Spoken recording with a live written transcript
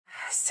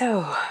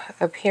So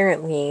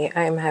apparently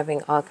I'm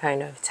having all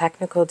kind of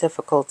technical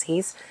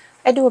difficulties.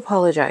 I do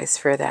apologize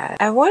for that.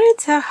 I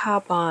wanted to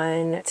hop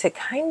on to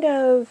kind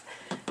of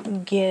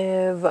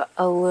give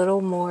a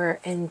little more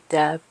in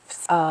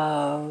depth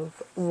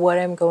of what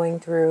I'm going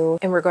through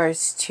in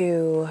regards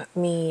to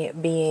me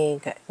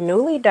being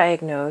newly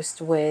diagnosed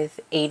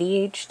with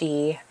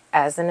ADHD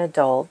as an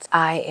adult.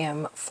 I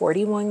am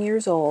 41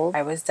 years old.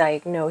 I was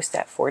diagnosed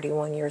at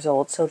 41 years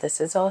old, so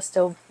this is all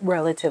still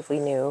relatively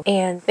new.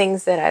 And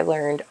things that I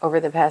learned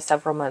over the past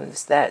several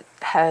months that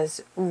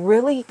has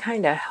really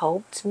kind of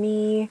helped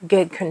me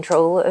get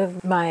control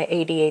of my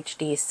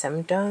ADHD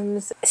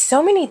symptoms.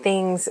 So many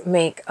things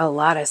make a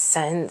lot of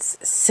sense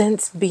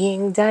since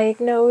being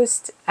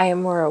diagnosed. I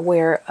am more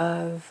aware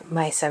of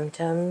my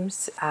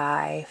symptoms.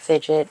 I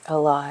fidget a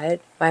lot.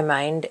 My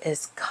mind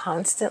is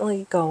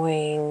constantly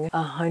going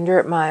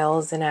 100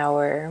 miles an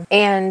hour,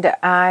 and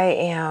I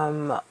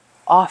am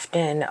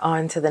often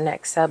on to the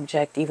next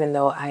subject, even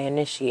though I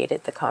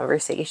initiated the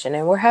conversation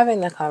and we're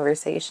having the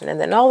conversation, and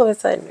then all of a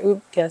sudden,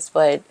 oop, guess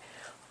what?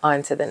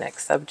 On to the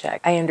next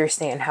subject. I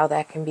understand how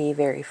that can be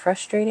very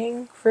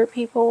frustrating for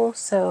people.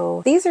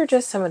 So these are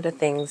just some of the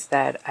things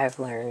that I've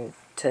learned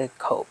to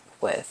cope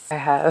with. I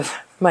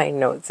have my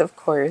notes, of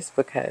course,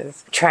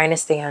 because I'm trying to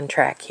stay on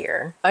track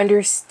here.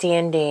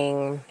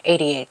 Understanding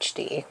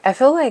ADHD. I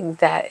feel like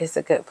that is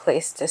a good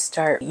place to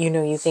start. You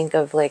know, you think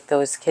of like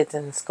those kids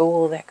in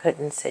school that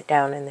couldn't sit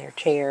down in their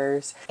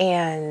chairs.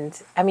 And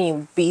I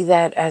mean, be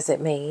that as it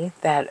may,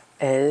 that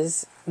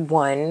is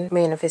one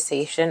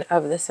manifestation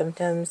of the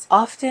symptoms.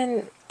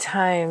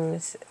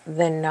 Oftentimes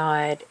than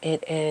not,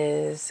 it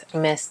is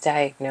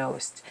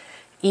misdiagnosed.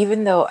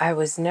 Even though I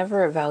was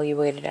never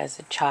evaluated as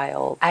a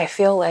child, I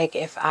feel like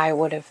if I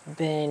would have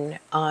been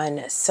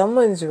on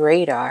someone's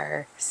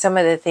radar, some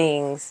of the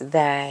things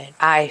that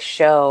I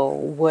show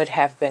would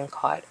have been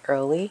caught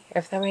early,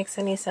 if that makes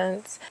any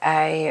sense.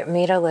 I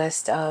made a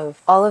list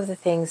of all of the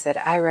things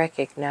that I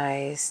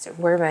recognized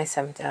were my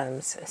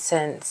symptoms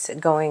since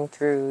going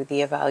through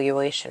the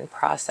evaluation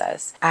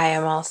process. I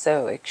am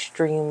also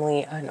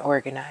extremely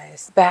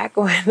unorganized. Back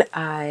when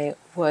I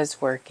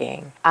was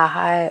working,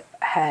 I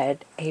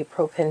had a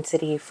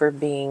propensity for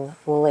being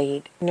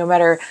late. No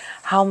matter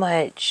how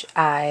much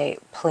I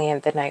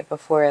planned the night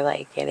before,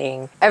 like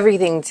getting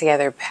everything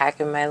together,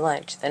 packing my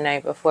lunch the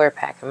night before,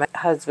 packing my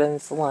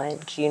husband's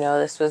lunch, you know,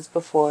 this was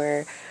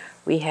before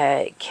we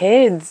had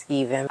kids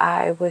even.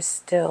 I was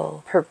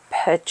still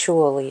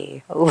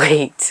perpetually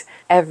late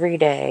every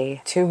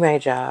day to my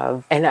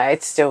job, and I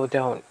still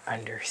don't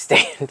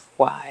understand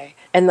why.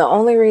 And the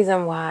only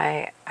reason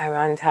why I'm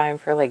on time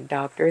for like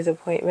doctor's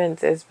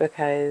appointments is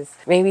because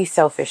maybe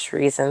selfish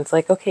reasons.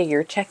 Like, okay,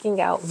 you're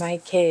checking out my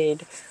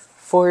kid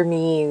for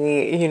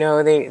me, you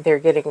know, they're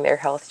getting their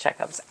health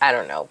checkups. I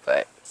don't know,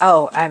 but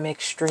oh, I'm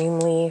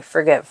extremely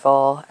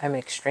forgetful. I'm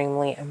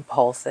extremely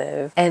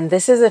impulsive. And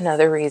this is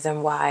another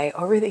reason why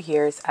over the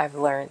years I've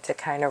learned to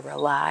kind of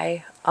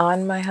rely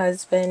on my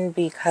husband,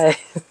 because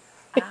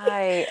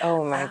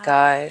oh my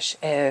gosh,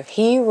 if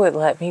he would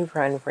let me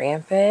run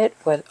rampant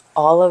with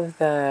all of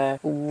the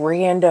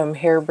random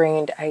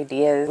harebrained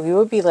ideas, we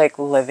would be like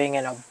living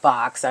in a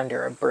box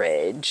under a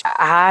bridge.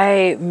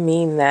 I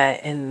mean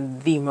that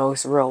in the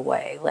most real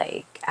way.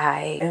 Like,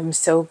 I am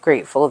so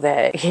grateful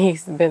that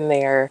he's been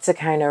there to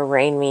kind of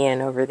rein me in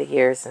over the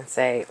years and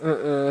say,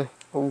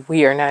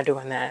 we are not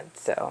doing that.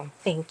 So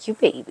thank you,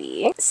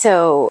 baby.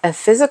 So a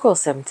physical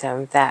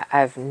symptom that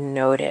I've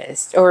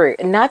noticed, or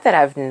not that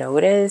I've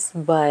noticed,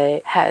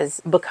 but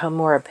has become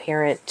more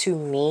apparent to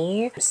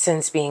me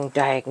since being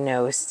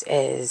diagnosed,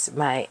 is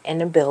my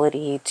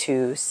inability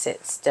to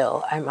sit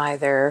still. I'm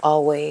either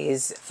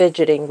always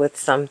fidgeting with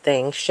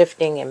something,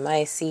 shifting in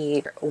my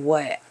seat.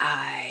 What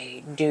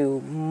I do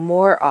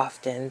more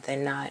often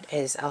than not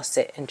is I'll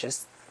sit and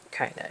just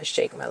kind of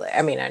shake my leg.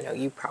 I mean, I know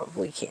you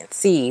probably can't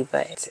see,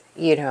 but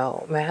you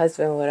know, my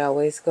husband would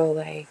always go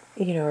like,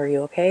 you know, are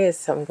you okay? Is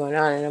something going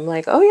on? And I'm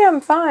like, oh yeah,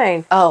 I'm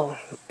fine. Oh,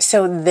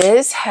 so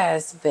this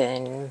has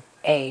been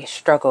a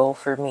struggle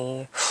for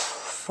me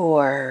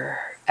forever.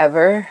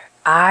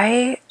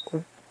 I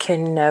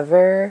can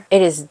never,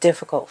 it is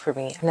difficult for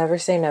me. I never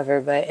say never,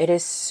 but it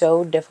is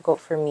so difficult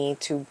for me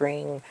to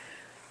bring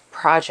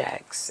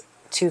projects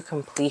to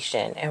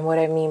completion. And what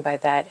I mean by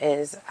that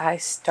is I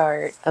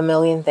start a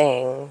million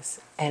things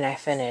and I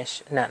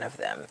finish none of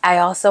them. I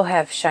also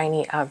have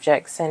shiny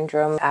object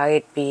syndrome.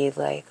 I'd be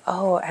like,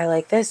 oh, I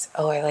like this.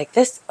 Oh, I like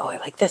this. Oh, I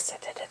like this.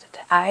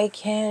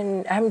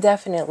 I'm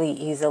definitely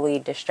easily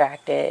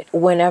distracted.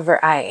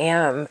 Whenever I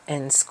am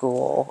in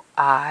school,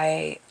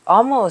 I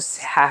almost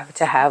have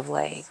to have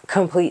like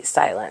complete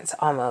silence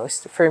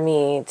almost for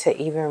me to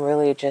even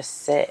really just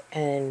sit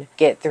and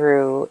get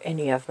through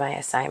any of my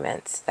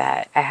assignments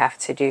that I have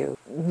to do.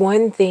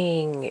 One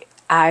thing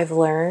I've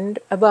learned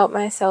about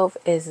myself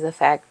is the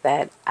fact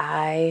that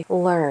I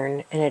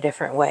learn in a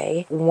different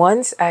way.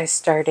 Once I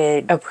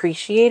started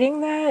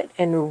appreciating that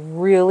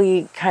and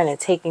really kind of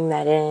taking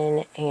that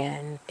in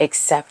and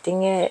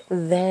accepting it,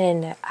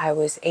 then I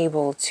was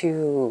able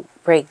to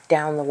break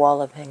down the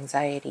wall of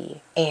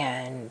anxiety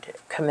and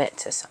commit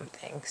to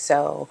something.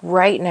 So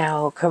right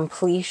now,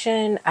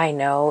 completion I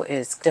know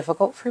is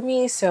difficult for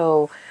me.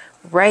 So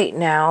right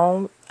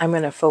now, I'm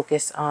going to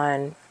focus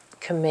on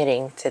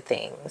committing to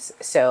things.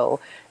 So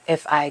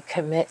if I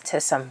commit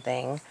to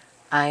something,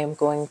 I am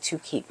going to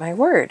keep my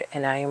word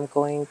and I am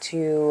going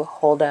to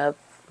hold up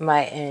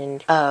my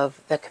end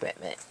of the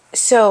commitment.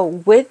 So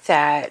with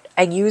that,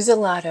 I use a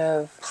lot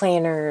of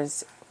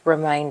planners,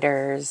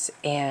 reminders,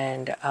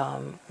 and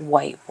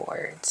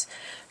whiteboards.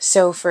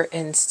 So for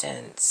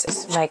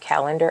instance, my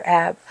calendar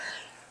app.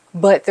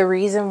 But the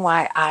reason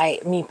why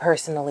me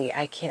personally,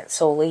 I can't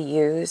solely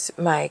use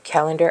my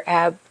calendar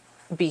app,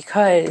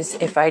 because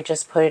if I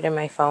just put it in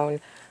my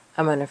phone,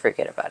 I'm going to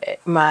forget about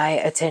it. My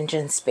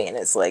attention span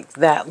is like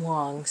that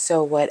long.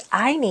 So what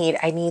I need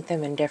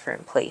them in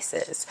different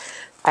places.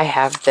 I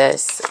have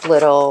this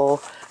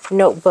little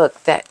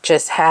notebook that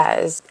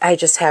I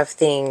just have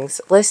things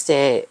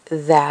listed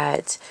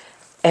that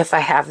if I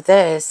have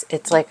this,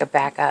 it's like a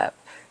backup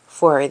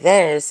for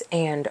this.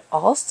 And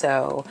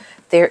also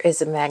there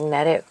is a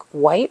magnetic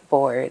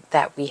whiteboard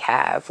that we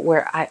have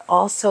where I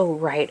also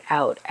write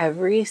out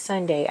every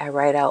Sunday. I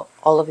write out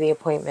all of the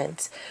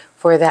appointments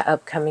for that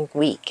upcoming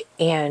week.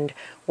 And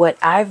what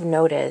I've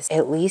noticed,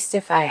 at least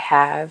if I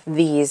have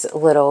these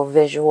little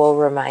visual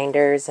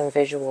reminders and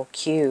visual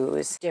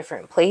cues,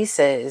 different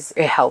places,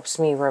 it helps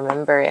me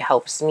remember, it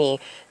helps me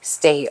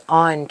stay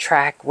on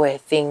track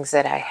with things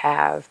that I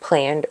have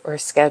planned or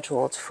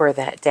scheduled for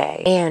that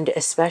day. And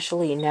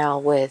especially now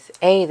with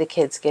A, the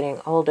kids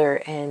getting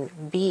older,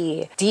 and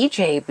B,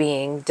 DJ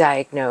being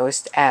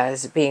diagnosed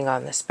as being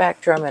on the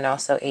spectrum and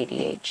also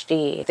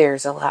ADHD,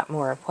 there's a lot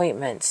more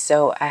appointments.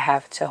 So I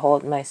have to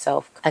hold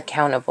myself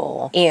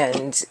accountable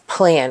and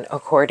plan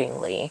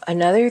accordingly.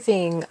 Another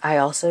thing I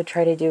also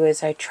try to do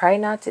is I try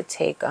not to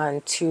take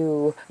on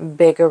too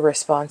big a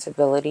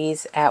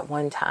responsibilities at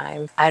one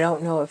time. I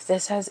don't know if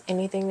this has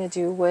anything to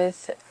do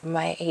with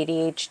my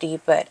ADHD,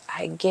 but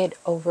I get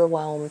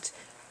overwhelmed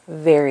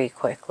very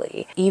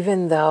quickly.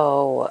 Even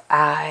though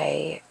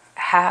I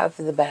have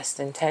the best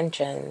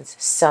intentions,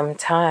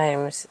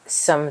 sometimes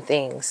some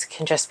things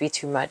can just be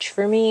too much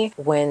for me.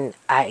 When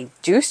I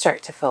do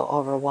start to feel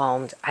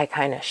overwhelmed, I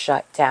kind of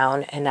shut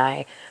down and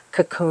I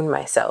cocoon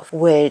myself,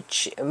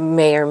 which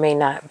may or may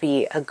not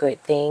be a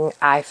good thing.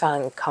 I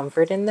found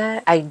comfort in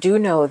that. I do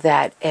know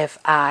that if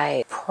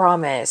I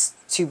promise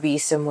to be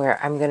somewhere,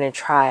 I'm going to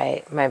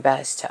try my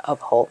best to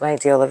uphold my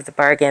deal of the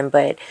bargain.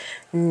 But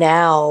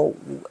now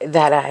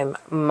that I'm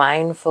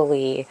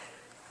mindfully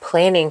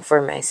planning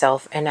for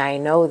myself, and I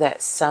know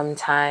that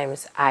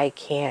sometimes I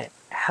can't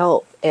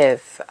help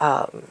if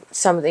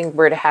something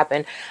were to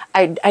happen,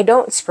 I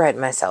don't spread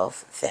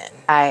myself thin.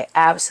 I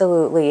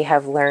absolutely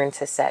have learned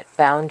to set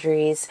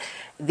boundaries.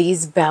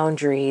 These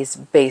boundaries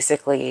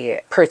basically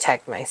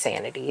protect my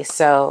sanity.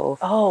 So,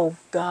 oh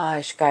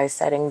gosh, guys,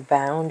 setting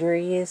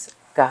boundaries,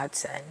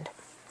 godsend.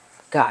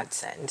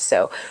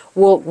 So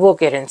we'll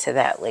get into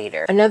that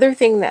later. Another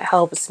thing that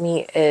helps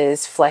me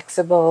is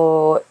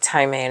flexible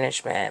time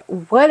management.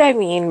 What I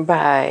mean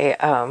by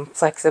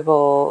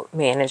flexible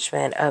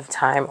management of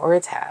time or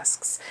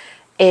tasks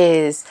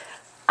is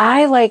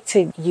I like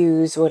to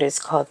use what is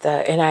called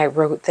and I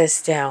wrote this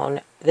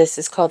down, this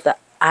is called the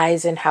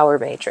Eisenhower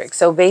matrix.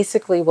 So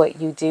basically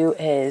what you do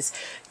is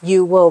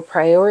you will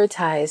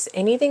prioritize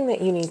anything that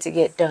you need to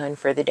get done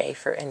for the day,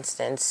 for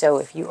instance. So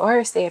if you are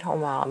a stay-at-home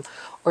mom,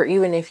 or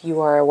even if you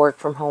are a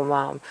work-from-home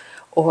mom,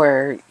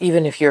 or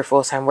even if you're a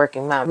full-time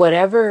working mom,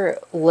 whatever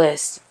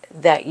list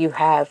that you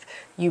have,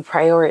 you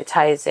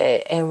prioritize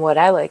it. And what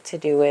I like to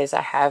do is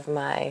I have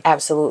my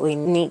absolutely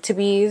need to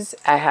be's,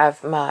 I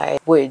have my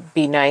would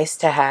be nice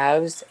to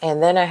haves,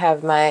 and then I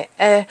have my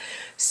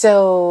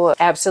so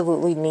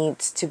absolutely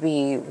needs to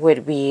be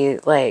would be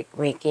like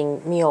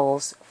making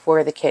meals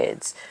for the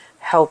kids,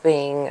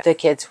 helping the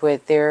kids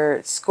with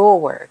their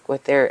schoolwork,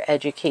 with their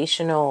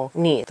educational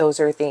needs. Those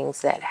are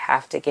things that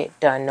have to get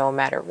done no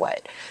matter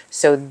what.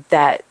 So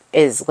that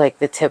is like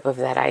the tip of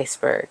that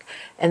iceberg.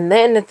 And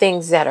then the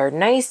things that are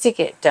nice to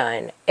get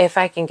done, if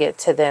I can get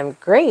to them,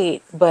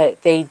 great,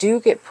 but they do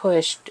get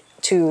pushed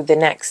to the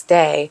next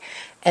day.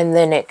 And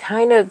then it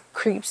kind of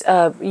creeps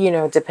up, you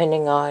know,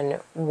 depending on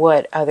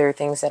what other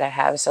things that I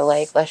have. So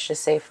like, let's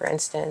just say, for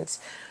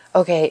instance,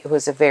 okay, it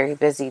was a very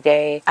busy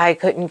day. I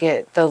couldn't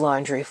get the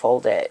laundry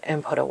folded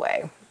and put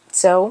away.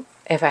 So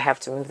if I have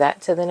to move that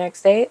to the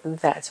next day,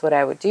 that's what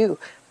I would do.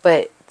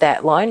 But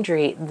that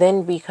laundry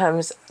then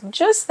becomes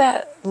just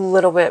that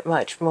little bit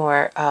much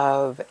more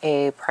of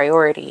a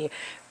priority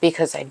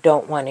because I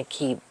don't want to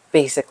keep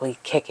basically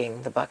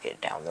kicking the bucket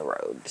down the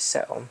road.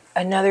 So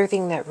another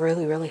thing that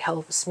really, really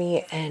helps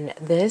me, and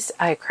this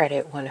I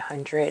credit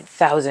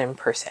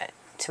 100,000%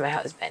 to my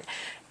husband,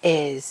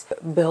 is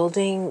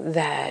building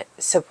that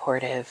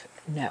supportive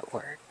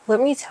network. Let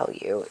me tell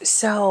you.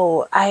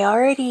 So I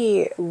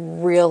already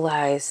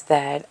realized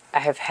that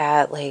I've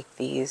had like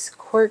these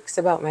quirks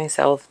about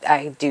myself.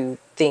 I do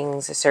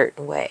things a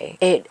certain way.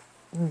 It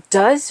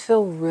does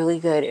feel really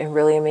good and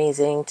really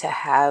amazing to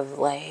have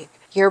like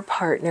your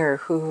partner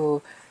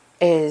who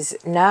is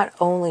not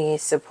only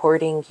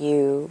supporting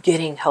you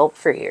getting help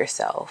for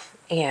yourself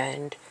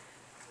and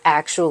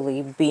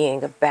actually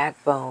being a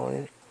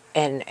backbone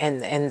and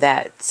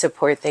that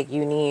support that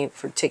you need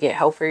to get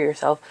help for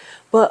yourself,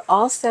 but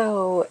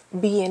also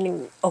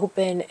being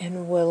open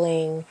and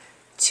willing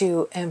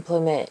to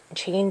implement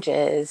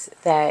changes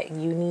that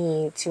you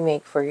need to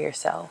make for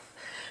yourself.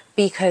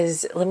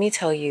 Because let me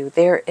tell you,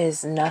 there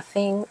is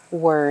nothing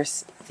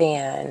worse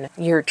than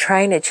you're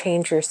trying to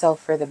change yourself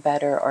for the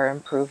better or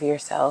improve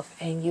yourself,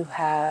 and you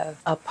have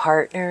a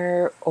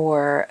partner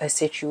or a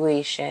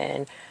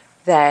situation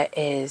that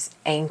is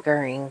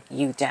anchoring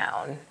you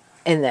down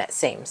in that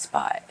same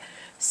spot.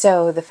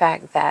 So the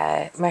fact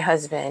that my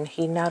husband,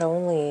 he not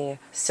only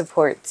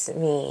supports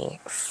me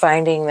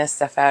finding this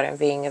stuff out and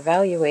being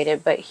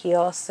evaluated, but he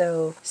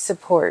also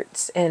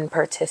supports and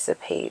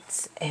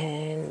participates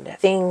in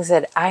things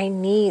that I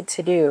need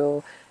to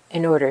do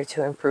in order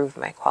to improve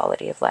my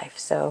quality of life.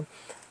 So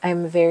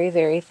I'm very,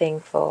 very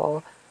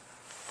thankful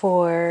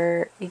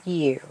for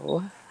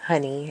you,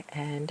 honey,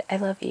 and I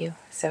love you.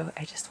 So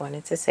I just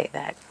wanted to say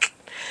that.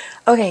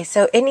 Okay,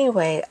 so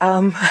anyway,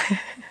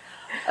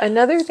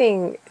 another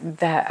thing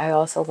that I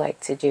also like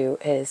to do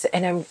is,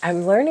 and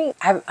I'm learning,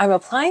 I'm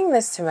applying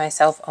this to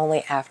myself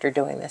only after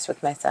doing this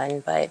with my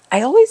son, but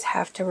I always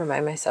have to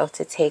remind myself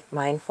to take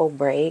mindful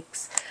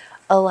breaks.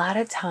 A lot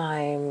of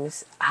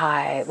times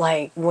I,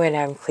 like when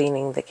I'm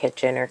cleaning the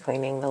kitchen or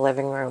cleaning the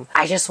living room,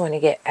 I just want to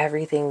get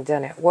everything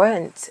done at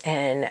once,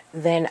 and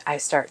then I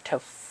start to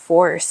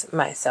force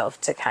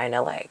myself to kind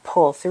of like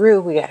pull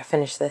through. We got to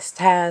finish this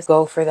task,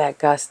 go for that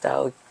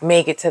gusto,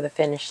 make it to the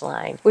finish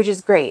line, which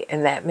is great.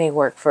 And that may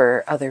work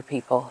for other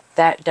people.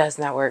 That does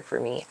not work for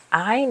me.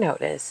 I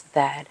notice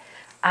that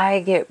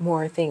I get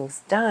more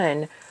things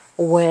done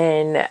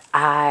when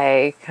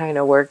I kind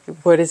of work,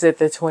 what is it,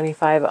 the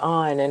 25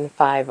 on and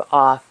 5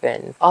 off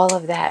and all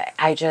of that.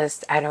 I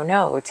don't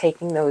know,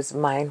 taking those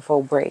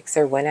mindful breaks,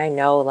 or when I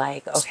know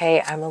like,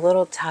 okay, I'm a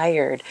little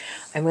tired,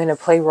 I'm going to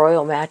play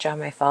Royal Match on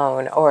my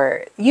phone,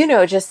 or, you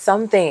know, just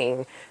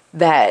something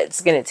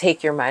that's going to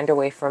take your mind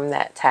away from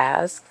that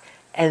task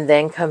and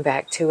then come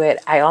back to it.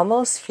 I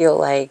almost feel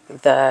like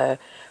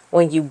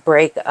when you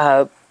break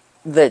up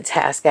the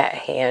task at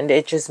hand,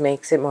 it just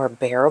makes it more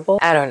bearable.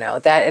 I don't know,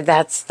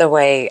 that's the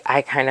way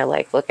I kind of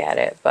like look at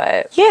it.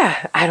 But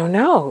yeah, I don't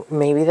know,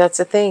 maybe that's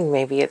a thing,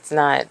 maybe it's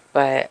not,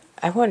 but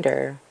I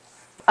wonder.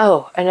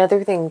 Oh,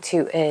 another thing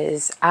too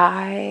is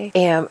I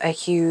am a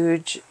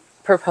huge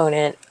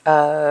proponent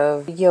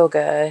of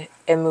yoga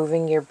and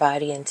moving your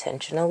body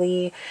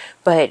intentionally.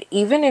 But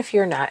even if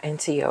you're not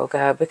into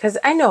yoga, because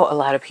I know a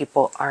lot of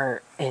people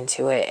aren't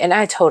into it, and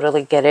I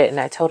totally get it and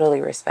I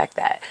totally respect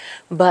that.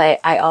 But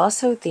I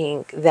also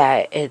think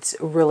that it's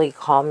really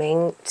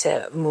calming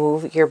to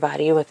move your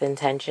body with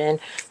intention.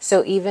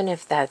 So even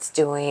if that's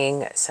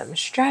doing some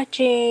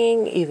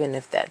stretching, even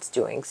if that's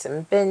doing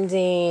some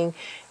bending,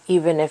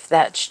 even if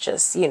that's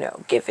just, you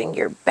know, giving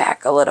your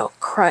back a little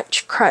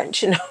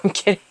crunch. No, I'm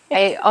kidding.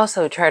 I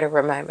also try to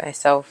remind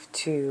myself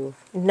to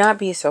not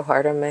be so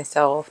hard on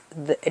myself.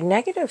 The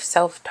negative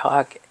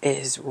self-talk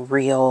is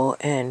real,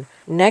 and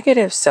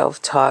negative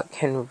self-talk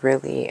can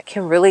really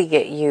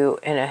get you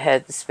in a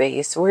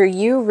headspace where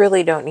you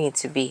really don't need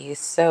to be.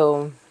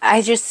 So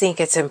I just think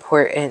it's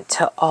important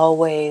to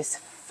always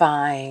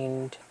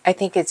I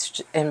think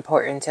it's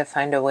important to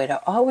find a way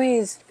to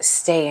always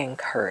stay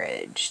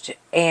encouraged.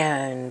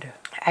 And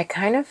I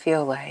kind of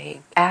feel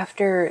like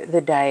after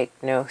the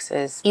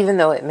diagnosis, even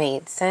though it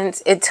made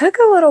sense, it took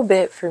a little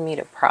bit for me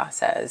to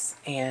process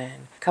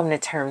and come to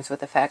terms with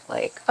the fact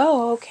like,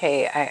 oh,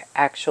 okay, I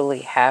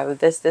actually have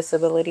this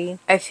disability.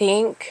 I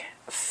think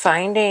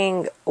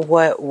finding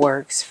what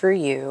works for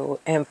you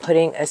and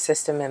putting a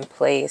system in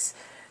place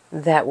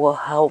that will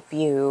help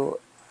you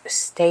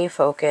stay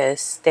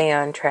focused, stay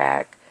on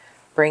track,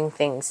 bring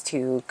things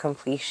to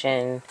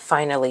completion,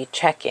 finally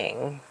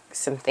checking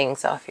some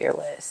things off your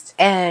list.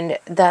 And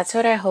that's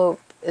what I hope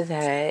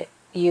that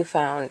you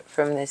found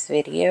from this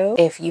video.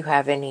 If you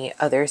have any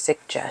other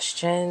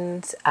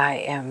suggestions, I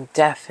am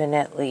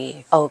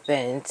definitely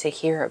open to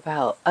hear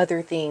about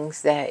other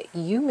things that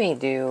you may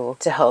do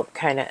to help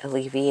kind of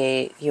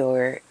alleviate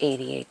your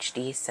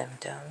ADHD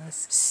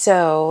symptoms.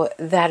 So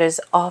that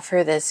is all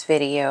for this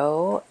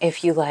video.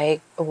 If you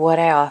like what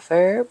I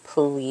offer,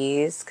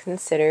 please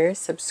consider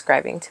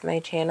subscribing to my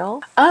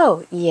channel.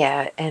 Oh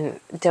yeah, and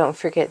don't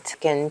forget to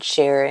again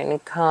share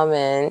and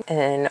comment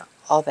and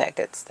all that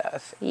good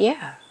stuff.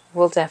 Yeah,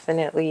 we'll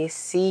definitely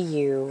see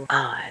you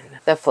on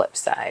the flip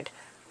side.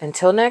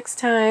 Until next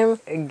time,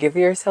 give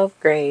yourself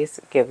grace,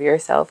 give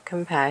yourself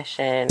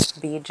compassion,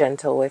 be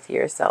gentle with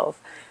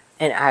yourself,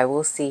 and I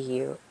will see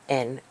you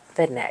in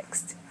the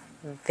next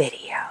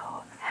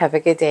video. Have a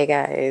good day,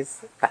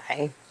 guys.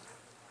 Bye.